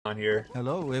on here.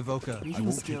 Hello, Evoker. I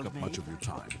won't take up much of your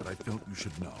time, but I felt you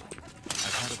should know.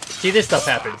 See, this stuff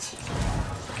happens.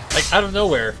 Like, out of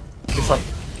nowhere. It's like...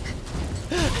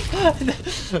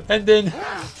 and then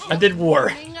war.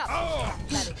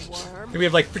 And we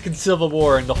have like freaking Civil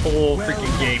War and the whole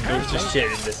freaking game goes to shit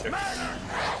in this.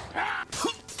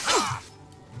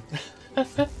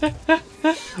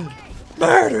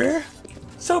 Murder?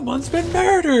 Someone's been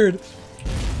murdered!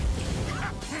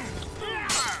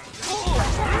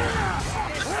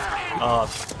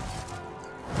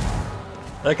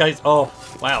 That guy's... Oh,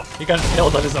 wow. He got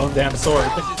killed on his own damn sword.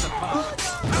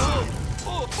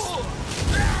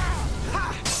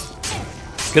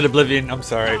 Good Oblivion, I'm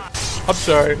sorry. I'm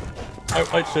sorry.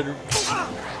 I should've...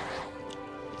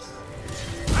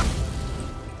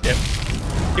 Yep.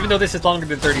 Even though this is longer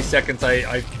than 30 seconds, it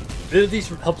at least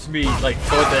helps me, like,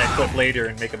 forward that clip later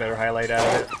and make a better highlight out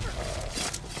of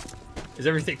it. Is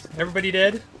everybody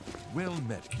dead? Well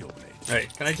met, Guildmate.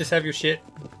 Alright, can I just have your shit?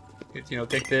 You know,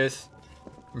 take this.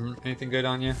 Anything good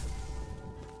on you?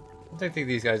 I don't think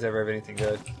these guys ever have anything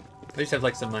good. They just have,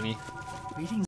 like, some money.